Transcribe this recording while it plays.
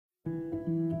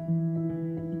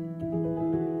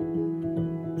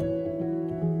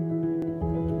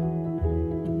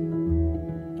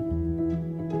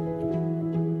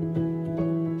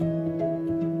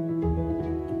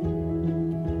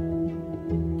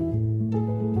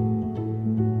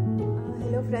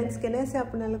Friends কেনে আছে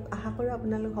আপোনালোক আশা কৰো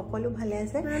আপোনালোক সকলো ভালে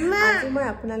আছে আজি মই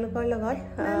আপোনালোকৰ লগত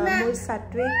মোৰ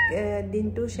সাত্বিক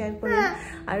দিনটো শেয়াৰ কৰিম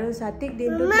আৰু সাত্বিক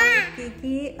দিনটো কি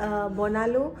কি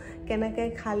বনালো কেনেকৈ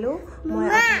খালো মই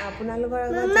আপোনালোকৰ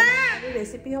লগত আৰু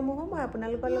ৰেচিপিসমূহ মই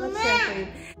আপোনালোকৰ লগত শেয়াৰ কৰিম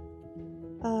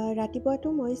ৰাতিপুৱাটো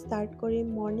মই ষ্টাৰ্ট কৰিম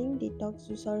মৰ্নিং ডিটক্স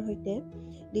জুচৰ হৈতে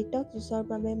ডিটক্স জুচৰ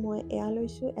বাবে মই এয়া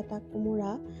লৈছো এটা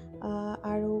কোমোৰা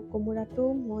আৰু কোমোৰাটো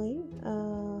মই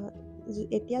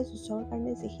এতিয়া জুচৰ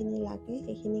কাৰণে যিখিনি লাগে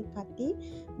সেইখিনি কাটি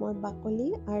মই বাকলি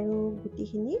আৰু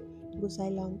গুটিখিনি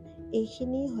গুচাই লম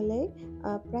এইখিনি হলে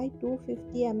প্ৰায়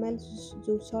 250 ml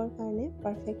জুচৰ কাৰণে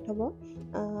পাৰফেক্ট হ'ব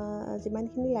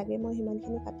যিমানখিনি লাগে মই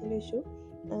সিমানখিনি কাটি লৈছো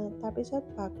তাৰপিছত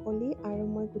বাকলি আৰু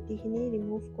মই গুটিখিনি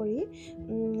ৰিমুভ কৰি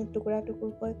টুকুৰা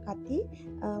টুকুৰকৈ কাটি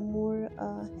মোৰ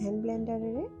হেণ্ড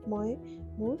ব্লেণ্ডাৰেৰে মই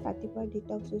মোৰ ৰাতিপুৱাৰ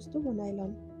ডিটক্স জুচটো বনাই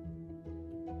ল'ম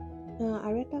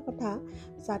আৰু এটা কথা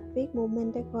সাত্বিক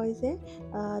মুভমেণ্টে কয় যে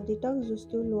ডিটক্স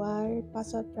জুচটো লোৱাৰ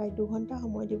পাছত প্ৰায় 2 ঘণ্টা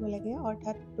সময় দিব লাগে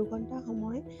অৰ্থাৎ 2 ঘণ্টা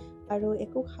সময় আৰু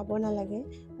একো খাব নালাগে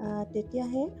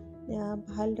তেতিয়াহে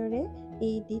ভালদৰে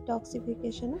এই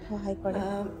ডিটক্সিফিকেশ্যনত সহায় কৰে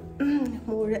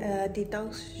মোৰ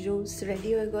ডিটক্স জুচ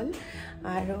ৰেডি হৈ গ'ল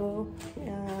আৰু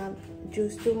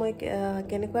জুচটো মই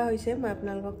কেনেকুৱা হৈছে মই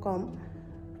আপোনালোকক ক'ম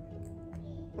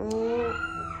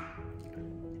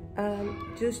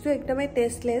জুচটো একদমেই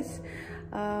টেষ্টলেছ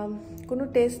কোনো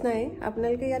টেষ্ট নাই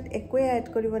আপোনালোকে ইয়াত একোৱে এড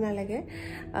কৰিব নালাগে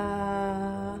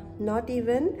not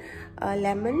even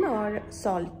lemon or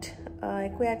salt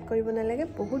একো এড কৰিব নালাগে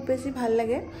বহুত বেছি ভাল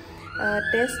লাগে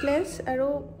টেষ্টলেছ আৰু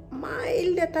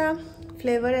মাইল্ড এটা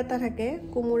ফ্লেভাৰ এটা থাকে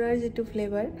কোমোৰাৰ যিটো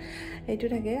ফ্লেভাৰ এইটো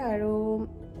থাকে আৰু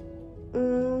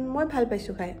মই ভাল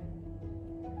পাইছোঁ খাই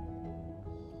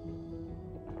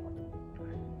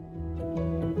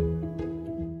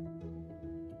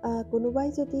কোনোবাই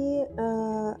যদি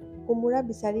কোমোৰা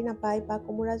বিচাৰি নাপায় বা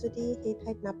কোমোৰা যদি সেই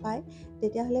ঠাইত নাপায়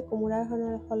তেতিয়াহ'লে কোমোৰাৰ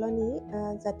সলনি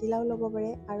জাতিলাও ল'ব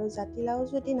পাৰে আৰু জাতিলাও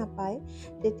যদি নাপায়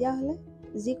তেতিয়াহ'লে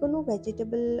যিকোনো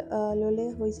ভেজিটেবল ল'লে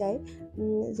হৈ যায়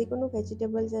যিকোনো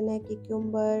ভেজিটেবল যেনে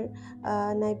কিউকুম্বাৰ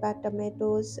নাইবা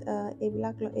টমেটোজ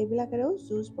এইবিলাকেৰেও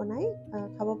জুচ বনাই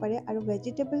খাব পাৰে আৰু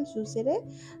ভেজিটেবল জুচেৰে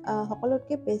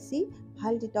সকলোতকৈ বেছি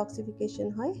ভাল ডিটক্সিফিকেশ্যন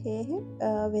হয় সেয়েহে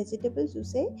ভেজিটেবল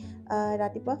জুচেই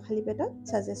ৰাতিপুৱা খালী পেটত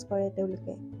ছাজেষ্ট কৰে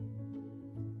তেওঁলোকে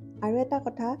আৰু এটা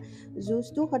কথা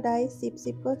জুচটো সদায়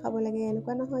চিপকৈ খাব লাগে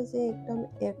এনেকুৱা নহয় যে একদম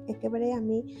একেবাৰে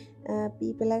আমি পি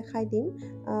পেলাই খাই দিম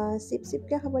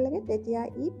চিপকৈ খাব লাগে তেতিয়া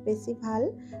ই বেছি ভাল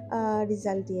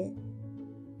ৰিজাল্ট দিয়ে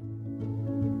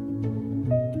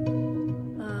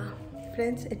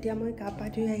ফ্ৰেণ্ডছ এতিয়া মই গা পা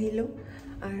ধুই আহিলোঁ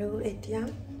আৰু এতিয়া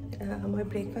মই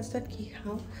ব্ৰেকফাষ্টত কি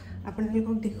খাওঁ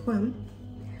আপোনালোকক দেখুৱাম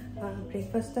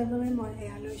ব্ৰেকফাষ্টৰ বাবে মই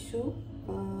এয়া লৈছোঁ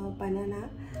বানানা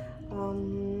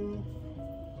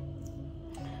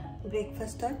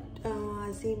ব্ৰেকফাষ্টত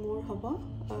আজি মোৰ হ'ব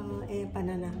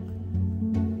বানানা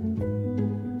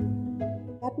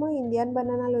ইয়াত মই ইণ্ডিয়ান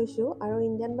বানানা লৈছোঁ আৰু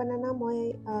ইণ্ডিয়ান বানানা মই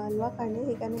লোৱা কাৰণে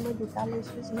সেইকাৰণে মই দুটা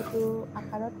লৈছোঁ যিহেতু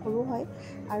আকাৰত সৰু হয়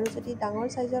আৰু যদি ডাঙৰ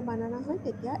চাইজৰ বানানা হয়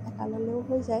তেতিয়া এটা ল'লেও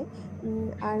হৈ যায়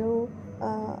আৰু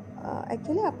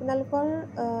একচুৱেলি আপোনালোকৰ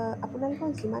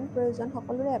যিমান প্ৰয়োজন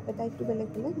সকলোৰে এপেটাইটটো বেলেগ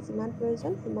বেলেগ যিমান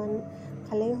প্ৰয়োজন সিমান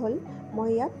খালেই হ'ল মই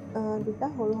ইয়াত দুটা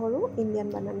সৰু সৰু ইণ্ডিয়ান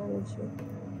বানানা লৈছোঁ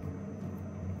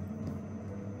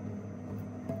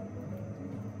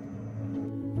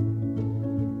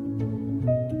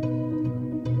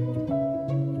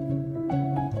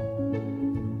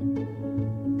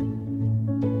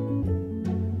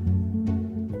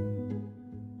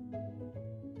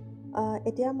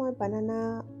এতিয়া মই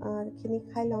বানানাখিনি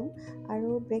খাই ল'ম আৰু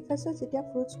ব্ৰেকফাষ্টত যেতিয়া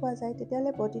ফ্ৰুটছ খোৱা যায়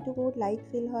তেতিয়াহ'লে বডিটো বহুত লাইট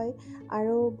ফিল হয়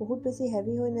আৰু বহুত বেছি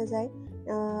হেভি হৈ নাযায়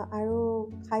আৰু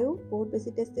খায়ো বহুত বেছি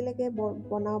টেষ্টি লাগে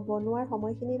বনোৱাৰ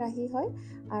সময়খিনি ৰাহি হয়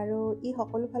আৰু ই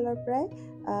সকলো ফালৰ পৰাই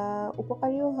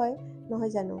উপকাৰীও হয়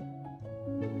নহয় জানো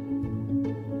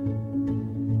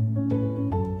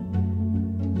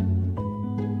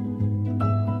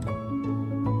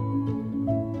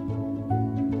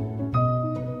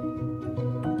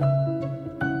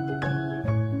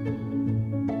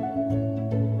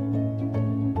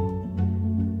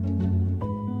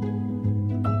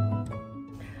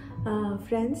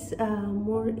ফ্ৰেণ্ডছ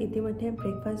মোৰ ইতিমধ্যে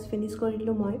ব্ৰেকফাষ্ট ফিনিছ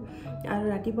কৰিলোঁ মই আৰু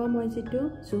ৰাতিপুৱা মই যিটো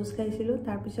জুচ খাইছিলোঁ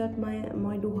তাৰপিছত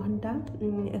মই 2 ঘণ্টা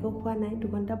একো খোৱা নাই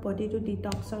 2 ঘণ্টা বডিটো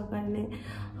ডিটক্সৰ কাৰণে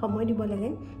সময় দিব লাগে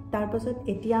তাৰপাছত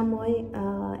এতিয়া মই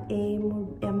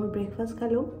মোৰ ব্ৰেকফাষ্ট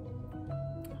খালোঁ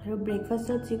আৰু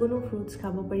ব্ৰেকফাষ্টত যিকোনো ফ্ৰুটছ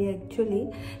খাব পাৰি একচুৱেলি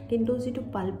কিন্তু যিটো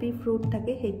পাল্পি ফ্ৰুট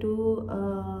থাকে সেইটো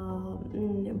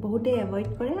বহুতে এভয়েড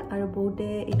কৰে আৰু বহুতে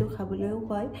এটো খাবলৈও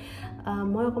কয়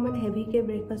মই অকমান হেভিকে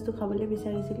ব্ৰেকফাষ্টটো খাবলৈ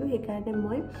বিচাৰিছিলো সেইকাৰণে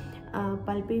মই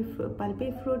পাল্পি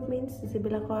ফ্ৰুট মিন্স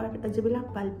যিবিলাক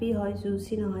পাল্পি হয়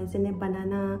জুচি নহয় যেনে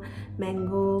বানানা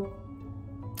ম্যাঙ্গো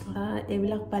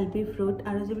এইবিলাক পাল্পি ফ্ৰুট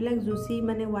আৰু যিবিলাক জুচি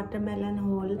মানে ওয়াটাৰমেলন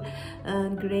হল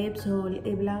গ্ৰেপছ হল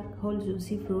এইবিলাক হল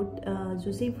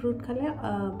জুচি ফ্ৰুট খালে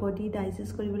বডি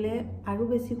ডাইজেষ্ট কৰিবলৈ আৰু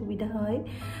বেছি সুবিধা হয়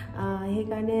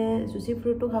সেইকাৰণে জুচি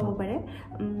ফ্ৰুটটো খাব পাৰে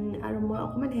আৰু মই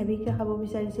অকমান হেভিকে খাব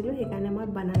বিচাৰিছিলো সেইকাৰণে মই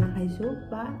বানানা খাইছো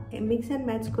বা মিক্স এণ্ড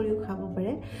মেচ কৰিও খাব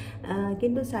পাৰে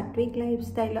কিন্তু সাত্বিক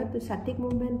লাইফষ্টাইলত সাত্বিক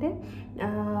মুভমেন্টে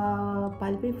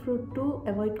পাল্পি ফ্ৰুটটো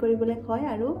এভয়েড কৰিবলৈ কয়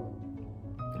আৰু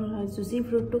জুচি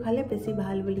ফ্ৰুটটো খালে বেছি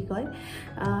ভাল বুলি কয়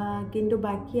কিন্তু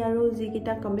বাকি আৰু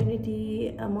যিকিটা কমিউনিটি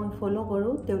মই ফলো কৰো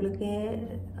তেওঁলোকে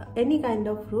এনি কাইন্ড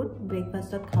অফ ফ্ৰুট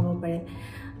ব্ৰেকফাষ্টত খাব পাৰে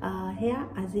হেয়া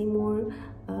আজি মোৰ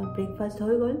ব্ৰেকফাষ্ট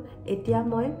হৈ গল এতিয়া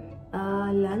মই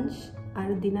লাঞ্চ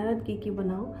আৰু ডিনাৰত কি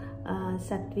বনাও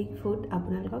সাত্বিক ফুড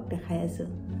আপোনালোকক দেখাই আছো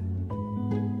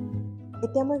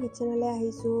এতিয়া মই কিচেনলৈ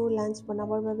আহিছো লাঞ্চ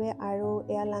বনাবৰ বাবে আৰু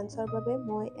এয়া লাঞ্চৰ বাবে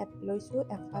মই লৈছো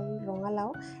এফাল ৰঙালাও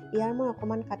ইয়াৰ মই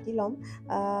অকমান কাটি লম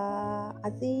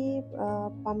আজি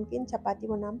পাম্পকিন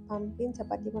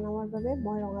চাপাতি বনাবৰ বাবে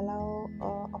মই ৰঙালাও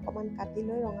অকমান কাটি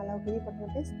লৈ ৰঙালাওখিনি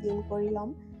প্ৰথমতে ষ্টিম কৰি লম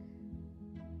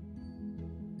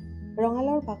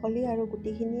ৰঙালাওৰ বাকলি আৰু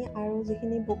গুটিখিনি আৰু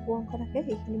যিখিনি বকু অংশ থাকে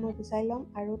সেইখিনি মই গুচাই লম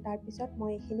আৰু তাৰ পিছত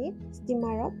মই এইখিনি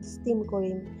ষ্টিমাৰত ষ্টিম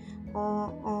কৰিম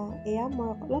এয়া মই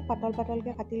অলপ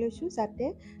পাতলকে কাটি লৈছো যাতে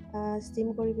ষ্টিম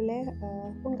কৰিবলৈ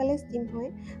সোনকালে ষ্টিম হয়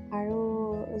আৰু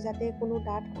যাতে কোনো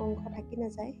ডাঠ অংশ থাকি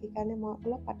নাযায় সেইকাৰণে মই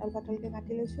অলপ পাতলকে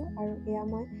কাটি লৈছো আৰু এয়া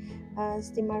মই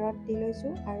ষ্টিমাৰত দি লৈছো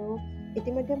আৰু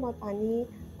ইতিমধ্যে মই পানী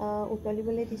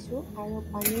উতলিবলৈ দিছো আৰু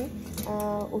পানী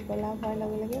উতলা হোৱাৰ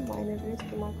লগে লগে মই এনেদৰে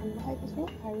ষ্টিমাৰখন বহাই দিছো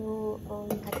আৰু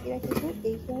ঢাকি ৰাখিছো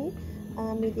এইখিনি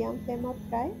মিডিয়াম ফ্লেমত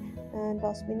প্ৰায়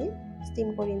 10 মিনিট ষ্টিম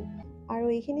কৰিম আৰু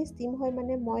এইখিনি ষ্টিম হয়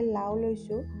মানে মই লাও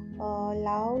লৈছো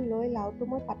লাওটো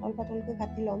মই পাতলকে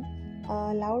কাটি লম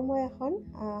লাওৰ মই এখন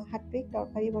সাত্বিক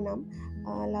তৰকাৰী বনাম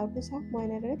লাওটো চাওক মই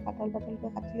এনেদৰে পাতলকে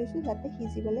কাটি লৈছো যাতে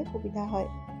সিজিবলৈ সুবিধা হয়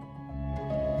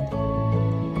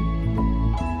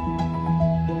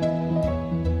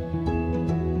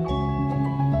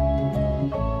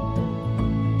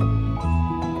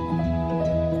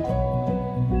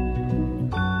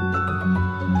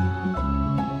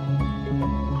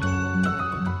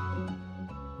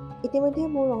ইতিমধ্যে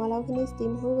মোৰ ৰঙালাওখিনি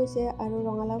ষ্টিম হৈ গৈছে আৰু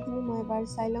ৰঙালাওখিনি মই এবাৰ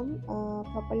চাই ল'ম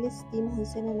প্ৰপাৰলি ষ্টিম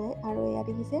হৈছে নে নাই আৰু এয়া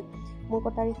দেখিছে মোৰ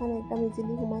কটাৰীখন একদম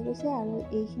ইজিলি সোমাই গৈছে আৰু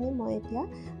এইখিনি মই এতিয়া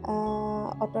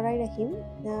অতৰাই ৰাখিম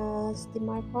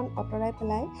ষ্টিমাৰখন অতৰাই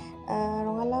পেলাই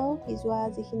ৰঙালাও সিজোৱা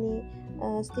যিখিনি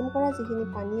ষ্টিম কৰা যিখিনি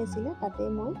পানী আছিলে তাতে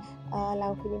মই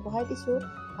লাওখিনি বহাই দিছোঁ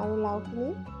আৰু লাওখিনি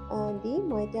দি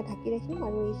মই এতিয়া ঢাকি ৰাখিম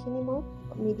আৰু এইখিনি মই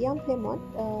মিডিয়াম ফ্লেমত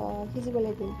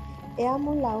সিজিবলৈ দিম এয়া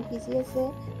মোৰ লাও সিজি আছে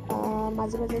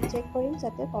মাজে চেক কৰিম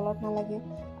যাতে তলত নালাগে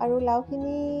আৰু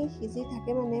লাওখিনি সিজি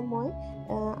থাকে মানে মই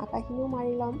আটাখিনিও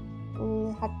মাৰি ল'ম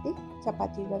সাত্বিক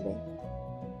চাপাতিৰ বাবে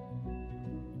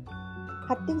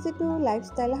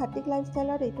সাত্বিক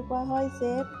লাইফষ্টাইলত এইটো কোৱা হয়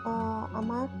যে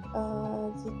আমাক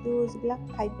যিবিলাক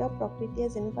খাদ্য প্ৰকৃতিয়ে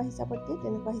যেনেকুৱা হিচাপত দিয়ে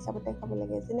তেনেকুৱা হিচাপতে খাব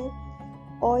লাগে যেনে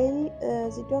অইল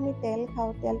যিটো আমি তেল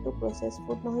খাওঁ তেলটো প্ৰচেছ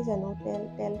ফুড নহয় জানো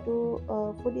তেলটো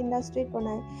ফুড ইণ্ডাষ্ট্ৰীত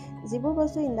বনায় যিবোৰ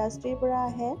বস্তু ইণ্ডাষ্ট্ৰীৰ পৰা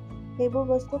আহে সেইবোৰ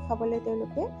বস্তু খাবলৈ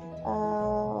তেওঁলোকে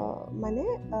মানে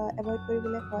এভয়েড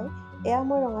কৰিবলৈ কয় এয়া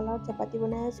মই ৰঙালাওৰ চাপাতি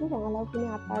বনাই আছোঁ ৰঙালাওখিনি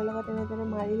আটাৰ লগত এনেদৰে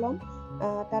মাৰি ল'ম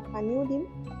তাত পানীও দিম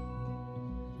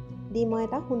দি মই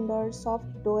এটা সুন্দৰ চফ্ট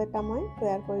ডো এটা মই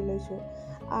তৈয়াৰ কৰি লৈছোঁ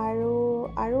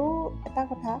আৰু এটা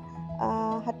কথা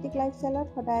সাত্বিক লাইফষ্টাইলত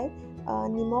সদায়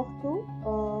নিমখটো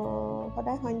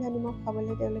সদায় সন্ধ্যা নিমখ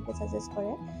খাবলৈ তেওঁলোকে সাজেষ্ট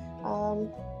কৰে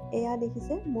এয়া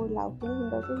দেখিছে মোৰ লাওখিনি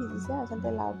সুন্দৰকৈ সিজিছে আচলতে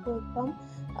লাওটো একদম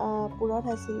পুৰত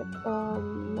আছিলে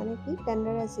মানে কি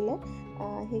টেণ্ডাৰ আছিলে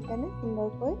সেইকাৰণে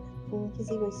সুন্দৰকৈ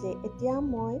সিজি গৈছে এতিয়া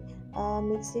মই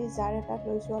মিক্সিৰ জাৰ এটাত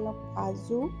লৈছোঁ অলপ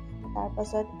কাজু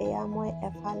তাৰপাছত এয়া মই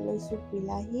এফাল লৈছোঁ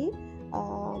বিলাহী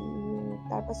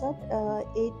তাৰপাছত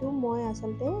এইটো মই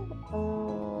আচলতে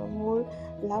মোৰ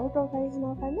লাও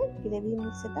তৰকাৰীখনৰ কাৰণে গ্ৰেভি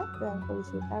মিক্স এটা তৈয়াৰ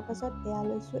কৰিছোঁ তাৰপাছত এয়া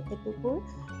লৈছোঁ এটুকুৰ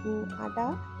আদা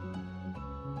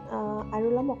আৰু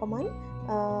ল'ম অকণমান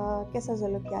কেঁচা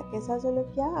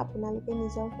জলকীয়া আপোনালোকে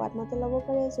নিজৰ সোৱাদ মতে ল'ব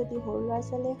পাৰে যদি সৰু ল'ৰা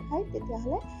ছোৱালীয়ে খায়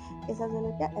তেতিয়াহ'লে কেঁচা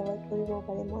জলকীয়া এভয়েড কৰিব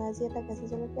পাৰে মই আজি এটা কেঁচা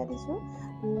জলকীয়া দিছোঁ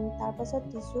তাৰপাছত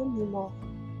দিছোঁ নিমখ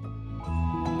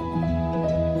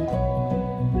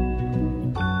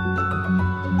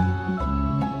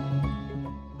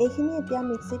এইখিনি এতিয়া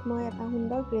মিক্সিত মই এটা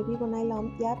সুন্দৰ গ্ৰেভি বনাই ল'ম।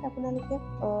 ইয়াত আপোনালোকে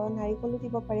নাৰিকলো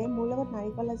দিব পাৰে। মোৰ লগত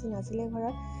নাৰিকল আজি নাছিলে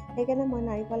ঘৰত, সেইকাৰণে মই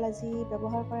নাৰিকল আজি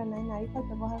ব্যৱহাৰ কৰা নাই। নাৰিকল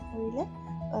ব্যৱহাৰ কৰিলে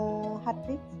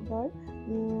সাত্বিক ফুডৰ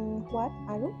সোৱাদ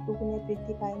আৰু দুগুণে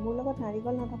বৃদ্ধি পায়। মোৰ লগত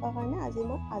নাৰিকল নথকাৰ কাৰণে আজি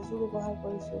মই কাজু ব্যৱহাৰ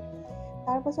কৰিছোঁ।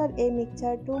 তাৰপাছত এই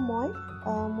মিক্সচাৰটো মই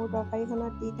মোৰ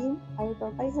তৰকাৰীখনত দি দিম আৰু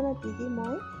তৰকাৰীখনত দি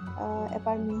মই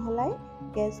এবাৰ মিহলাই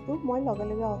গেছটো মই লগে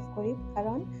লগে অফ কৰিম।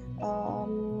 কাৰণ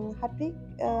সাত্বিক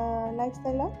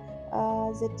লাইফষ্টাইলত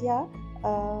যেতিয়া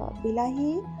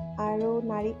বিলাহী আৰু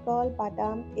নাৰিকল,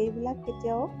 বাদাম এইবিলাক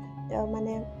কেতিয়াও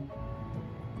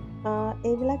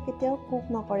কুক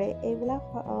নকৰে। এইবিলাক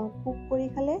কুক কৰি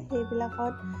খালে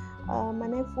সেইবিলাকত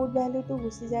ফুড ভেলুটো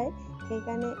গুচি যায়।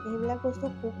 সেইকাৰণে সেইবিলাক বস্তু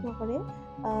কুক নকৰে।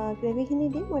 গ্ৰেভিখিনি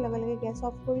দি মই লগে লগে গেছ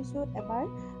অফ কৰিছোঁ। এবাৰ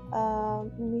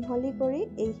মিহলি কৰি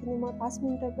এইখিনি মই 5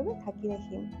 মিনিটৰ বাবে ঢাকি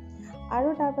ৰাখিম। আৰু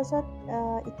তাৰপাছত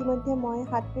ইতিমধ্যে মই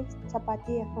সাত্বিক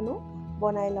চাপাতি এখনো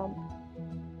বনাই ল'ম।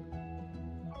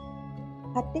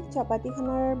 সাত্বিক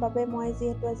চাপাতিখনৰ বাবে মই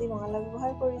যিহেতু আজি ৰঙালাও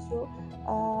ব্যৱহাৰ কৰিছোঁ,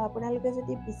 আপোনালোকে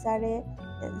যদি বিচাৰে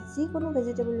যিকোনো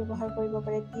ভেজিটেবল ব্যৱহাৰ কৰিব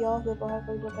পাৰে। তিয়হ ব্যৱহাৰ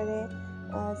কৰিব পাৰে,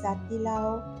 জাতিলাও,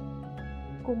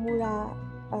 কোমোৰা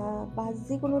বা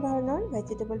যিকোনো ধৰণৰ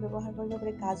ভেজিটেবল ব্যৱহাৰ কৰিব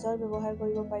পাৰে, গাজৰ ব্যৱহাৰ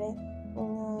কৰিব পাৰে।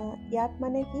 ইয়াত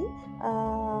কি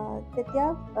তেতিয়া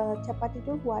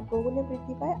চাপাতিটোৰ সোৱাদ বহুগুণে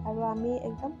বৃদ্ধি পায় আৰু আমি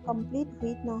একদম কমপ্লিট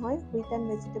হুইট নহয়, হুইট এণ্ড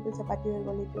ভেজিটেবল চাপাতি হৈ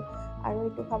গ'ল এইটো। আৰু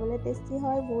এইটো খাবলৈ টেষ্টি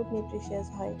হয়, বহুত নিউট্ৰিচিয়াছ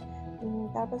হয়।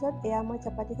 তাৰপাছত এয়া মই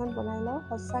চাপাতিখন বনাই লওঁ।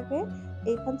 সঁচাকৈ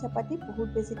এইখন চাপাতি বহুত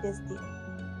বেছি টেষ্টি।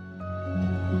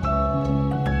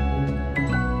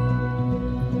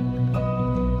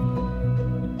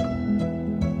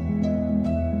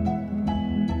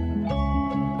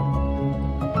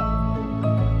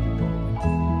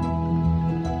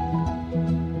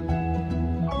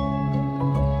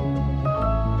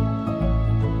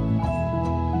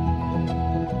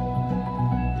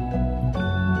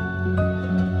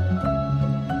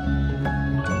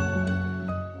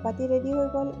 চাপাতি ৰেডি হৈ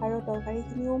গ'ল আৰু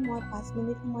তৰকাৰীখিনিও মই 5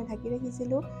 মিনিট সময় ঢাকি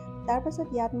ৰাখিছিলোঁ। তাৰপাছত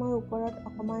ইয়াত মই ওপৰত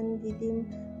অকণমান দি দিম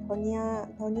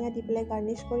ধনিয়া দি পেলাই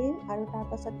গাৰ্নিছ কৰিম আৰু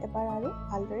তাৰপাছত এবাৰ আৰু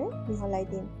ভালদৰে মিহলাই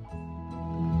দিম।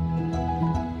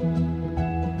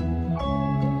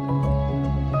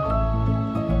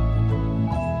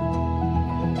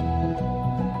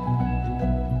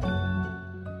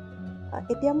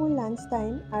 এতিয়া মোৰ লাঞ্চ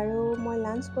টাইম আৰু মই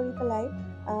লাঞ্চ কৰি পেলাই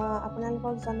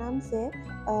আপোনালোকক জনাম যে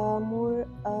মোৰ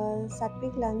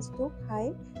সাত্বিক লাঞ্চটো খাই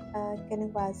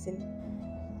কেনেকুৱা আছিল।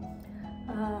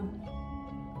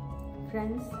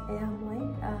 ফ্ৰেণ্ডছ, এয়া মই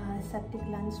সাত্বিক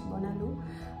লাঞ্চ বনালোঁ,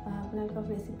 আপোনালোকক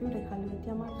ৰেচিপিও দেখালোঁ।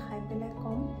 এতিয়া মই খাই পেলাই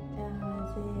ক'ম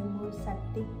যে মোৰ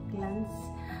সাত্বিক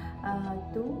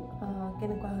লাঞ্চটো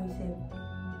কেনেকুৱা হৈছে।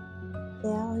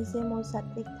 এয়া হৈছে মোৰ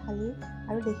সাত্বিক থালি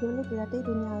আৰু দেখিবলৈ বিৰাটেই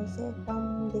ধুনীয়া হৈছে। একদম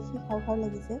দেখি খাওঁ খাওঁ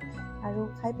লাগিছে আৰু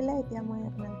খাই পেলাই এতিয়া মই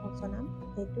আপোনালোকক জনাম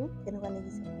সেইটো কেনেকুৱা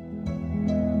লাগিছে।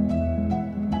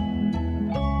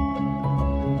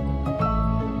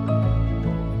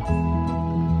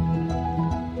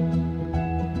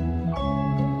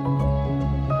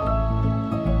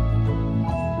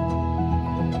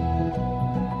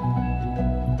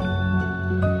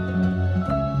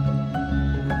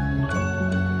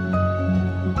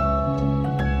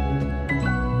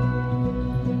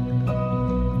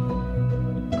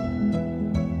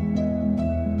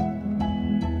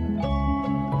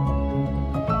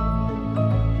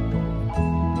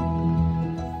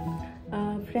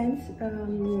 ফ্ৰেণ্ডছ,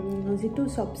 যিটো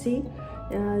চব্জি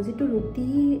যিটো ৰুটি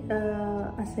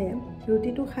আছে,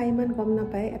 ৰুটিটো খাই ইমান গম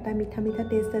নাপায়, এটা মিঠা মিঠা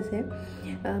টেষ্ট আছে,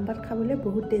 বাট খাবলৈ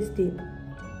বহুত টেষ্টি।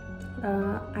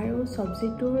 আৰু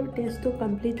চব্জিটোৰ টেষ্টটো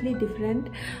কমপ্লিটলি ডিফাৰেণ্ট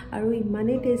আৰু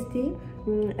ইমানেই টেষ্টি।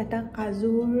 এটা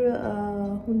কাজুৰ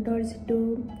সুন্দৰ যিটো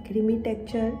ক্ৰিমি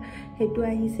টেক্সচাৰ সেইটো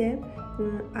আহিছে,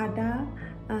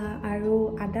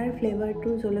 আদাৰ ফ্লেভাৰটো,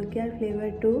 জলকীয়াৰ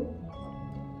ফ্লেভাৰটো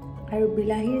আৰু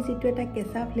বিলাহীৰ যিটো এটা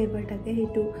কেঁচা ফ্লেভাৰ থাকে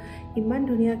সেইটো ইমান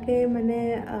ধুনীয়াকৈ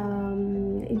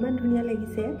ইমান ধুনীয়া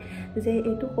লাগিছে যে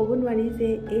এইটো ক'ব নোৱাৰি যে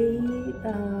এই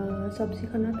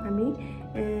চব্জিখনত আমি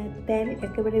তেল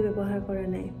একেবাৰে ব্যৱহাৰ কৰা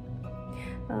নাই।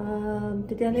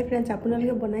 তেতিয়াহ'লে ফ্ৰেণ্ডছ,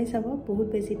 আপোনালোকে বনাই চাব, বহুত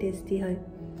বেছি টেষ্টি হয়।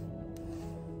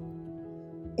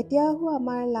 এতিয়া আহোঁ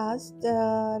আমাৰ লাষ্ট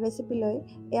ৰেচিপিলৈ।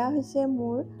 এয়া হৈছে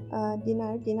মোৰ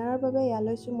ডিনাৰৰ বাবে এয়া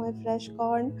লৈছোঁ মই ফ্ৰেছ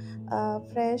কৰ্ণ,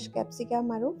 ফ্ৰেছ কেপচিকাম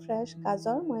আৰু ফ্ৰেছ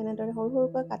গাজৰ। মই এনেদৰে সৰু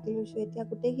সৰুকৈ কাটি লৈছোঁ। এতিয়া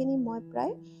গোটেইখিনি মই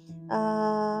প্ৰায়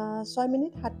 6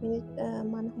 মিনিট 7 মিনিট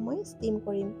মান সময় ষ্টিম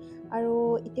কৰিম। আৰু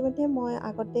ইতিমধ্যে মই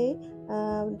আগতেই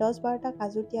 10-12টা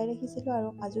কাজু তিয়াই ৰাখিছিলোঁ আৰু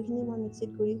কাজুখিনি মই মিক্সিত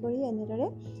গুড়ি কৰি এনেদৰে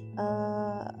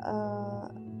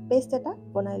পেষ্ট এটা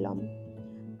বনাই ল'ম।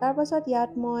 তাৰ পাছত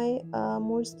ইয়াত মই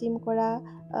মোৰ ষ্টিম কৰা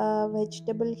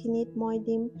ভেজিটেবলখিনিত মই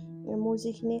দিম মোৰ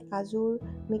যিখিনি কাজুৰ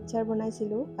মিক্সচাৰ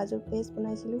বনাইছিলোঁ কাজুৰ পেষ্ট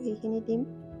বনাইছিলোঁ সেইখিনি দিম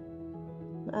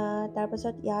তাৰ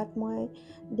পাছত ইয়াত মই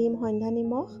দিম সন্ধ্যা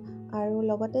নিমখ আৰু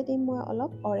লগতে দিম মই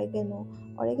অলপ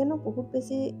অৰেগেনো বহুত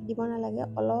বেছি দিব নালাগে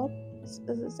অলপ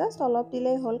জাষ্ট অলপ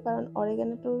দিলেই হ'ল কাৰণ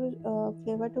অৰেগেনোটোৰ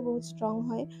ফ্লেভাৰটো বহুত ষ্ট্ৰং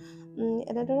হয়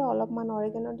এনেদৰে অলপমান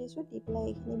অৰেগেনো দিছোঁ দি পেলাই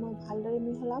এইখিনি মই ভালদৰে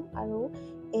মিহলাম আৰু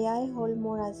এয়াই হ'ল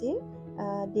মোৰ আজিৰ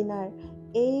ডিনাৰ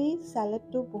এই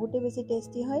চালাডটো বহুতেই বেছি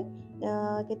টেষ্টি হয়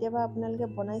কেতিয়াবা আপোনালোকে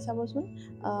বনাই চাবচোন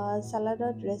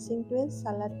চালাডৰ ড্ৰেছিংটোৱে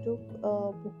চালাডটোক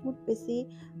বহুত বেছি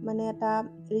মানে এটা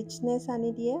ৰিচনেছ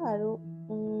আনি দিয়ে আৰু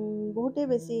বহুতেই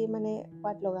বেছি মানে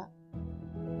সোৱাদ লগা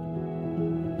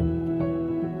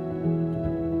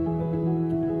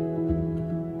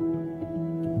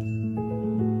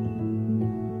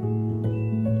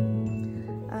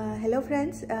হেল্ল'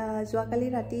 ফ্ৰেণ্ডছ যোৱাকালি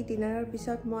ৰাতি ডিনাৰৰ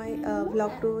পিছত মই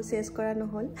ভ্লগটো চেছ কৰা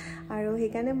নহ'ল আৰু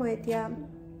সেইকাৰণে মই এতিয়া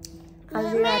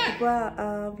আজি ৰাতিপুৱা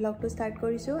ভ্লগটো ষ্টাৰ্ট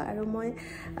কৰিছোঁ আৰু মই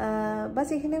বাছ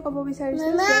এইখিনিয়ে ক'ব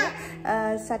বিচাৰিছোঁ যে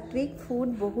সাত্বিক ফুড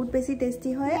বহুত বেছি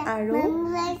টেষ্টি হয় আৰু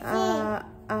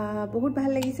বহুত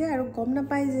ভাল লাগিছে আৰু গম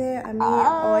নাপায় যে আমি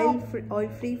অইল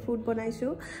ফ্ৰী ফুড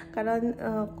বনাইছোঁ কাৰণ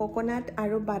কোকোনাট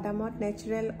আৰু বাদামত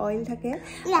নেচাৰেল অইল থাকে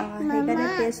সেইকাৰণে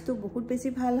টেষ্টটো বহুত বেছি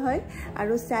ভাল হয়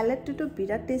আৰু স্যালাডটো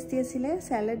বিৰাট টেষ্টি আছিলে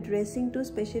স্যালাড ড্ৰেছিংটো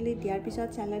স্পেচিয়েলি দিয়াৰ পিছত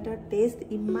স্যালাডৰ টেষ্ট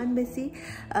ইমান বেছি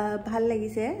ভাল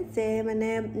লাগিছে যে মানে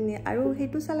আৰু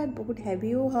সেইটো স্যালাড বহুত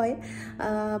হেভিও হয়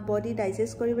বডি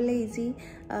ডাইজেষ্ট কৰিবলৈ ইজি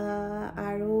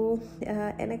আৰু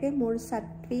এনেকৈ মোৰ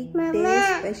সাত্বিক ডে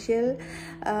স্পেচিয়েল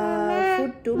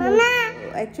ফুডটো মোৰ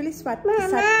একচুৱেলি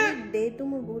সাত্বিক ডেটো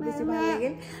মোৰ বহুত বেছি ভাল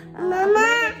লাগিল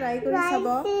আপোনালোকে ট্ৰাই কৰি চাব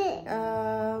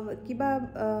কিবা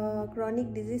ক্ৰনিক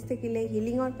ডিজিজ থাকিলে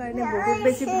হিলিঙৰ কাৰণে বহুত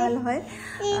বেছি ভাল হয়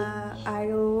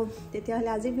আৰু তেতিয়াহ'লে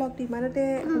আজি ব্লগটো ইমানতে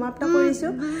সমাপ্ত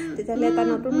কৰিছোঁ তেতিয়াহ'লে এটা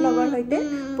নতুন ব্লগৰ সৈতে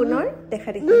পুনৰ দেখা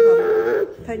দেখি হ'ব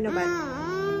ধন্যবাদ